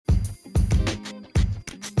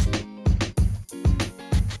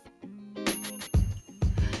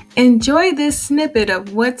Enjoy this snippet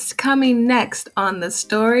of what's coming next on the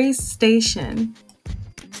Stories Station.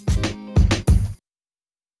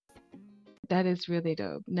 That is really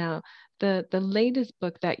dope. Now, the latest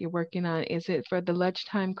book that you're working on, is it for the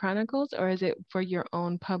Lunchtime Chronicles or is it for your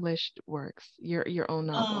own published works, your own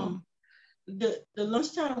novel? The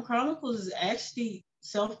Lunchtime Chronicles is actually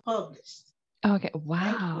self-published. Okay,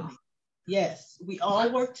 wow. Thankfully. Yes, we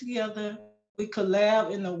all work together. We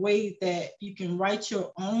collab in a way that you can write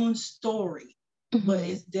your own story, but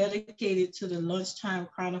it's dedicated to the Lunchtime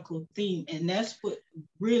Chronicle theme. And that's what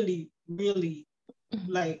really, really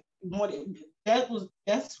like wanted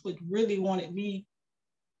that's what really wanted me,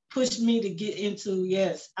 pushed me to get into,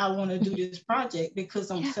 yes, I want to do this project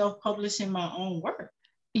because I'm self-publishing my own work.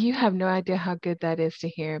 You have no idea how good that is to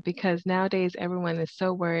hear, because nowadays everyone is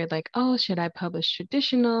so worried, like, oh, should I publish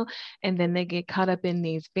traditional? And then they get caught up in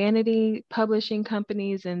these vanity publishing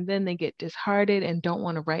companies, and then they get disheartened and don't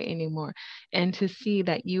want to write anymore. And to see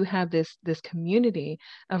that you have this community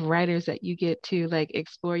of writers that you get to like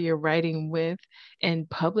explore your writing with and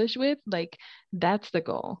publish with, like that's the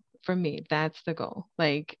goal for me. That's the goal.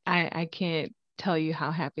 Like I can't tell you how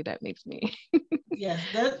happy that makes me. Yes,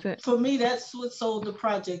 that So, for me, that's what sold the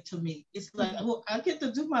project to me. It's like, oh, I get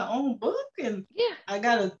to do my own book and yeah. I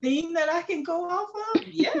got a theme that I can go off of.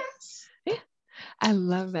 Yes. Yeah, I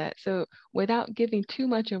love that. So, without giving too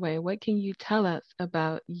much away, what can you tell us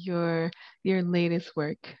about your latest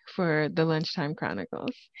work for the Lunchtime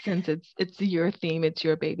Chronicles? Since it's your theme, it's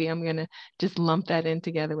your baby, I'm gonna just lump that in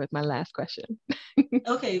together with my last question.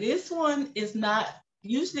 Okay, this one is not,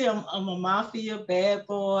 usually I'm a mafia bad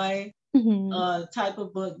boy Mhm, type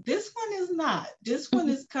of book. This one is not. This one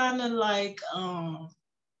mhm, is kind of like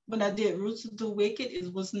when I did Roots of the Wicked,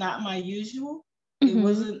 it was not my usual. It mhm.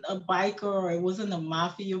 wasn't a biker or it wasn't a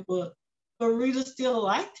mafia book, but readers still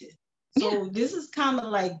liked it. Yeah. So this is kind of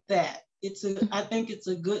like that. I think it's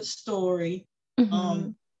a good story. Mhm,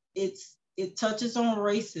 Um, it touches on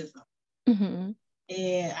racism, mhm.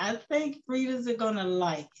 and I think readers are gonna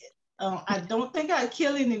like it. I don't think I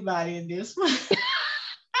kill anybody in this one.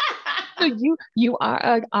 So you are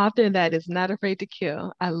an author that is not afraid to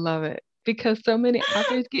kill. I love it. Because so many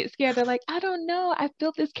authors get scared. They're like, I don't know. I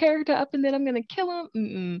built this character up and then I'm gonna kill him.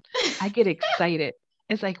 Mm-mm. I get excited.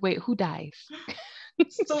 It's like, wait, who dies?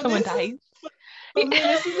 So Someone this dies. is for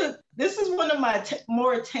me. This is one of my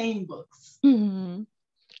more tame books. Mhm.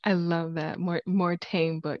 I love that. More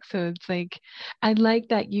tame book. So it's like I like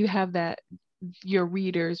that you have that your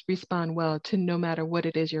readers respond well to no matter what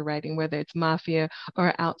it is you're writing, whether it's mafia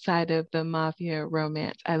or outside of the mafia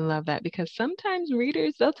romance. I love that because sometimes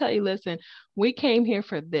readers, they'll tell you, listen, we came here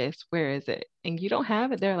for this. Where is it? And you don't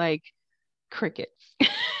have it. They're like crickets.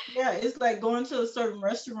 Yeah, it's like going to a certain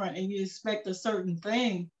restaurant and you expect a certain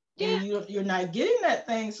thing, and Yeah, you're not getting that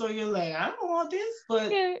thing, so you're like, I don't want this.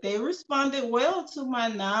 But yeah. they responded well to my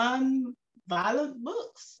non-violent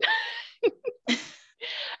books.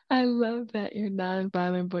 I love that you're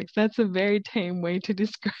non-violent books. That's a very tame way to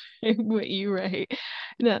describe what you write.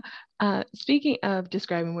 Now, speaking of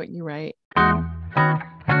describing what you write,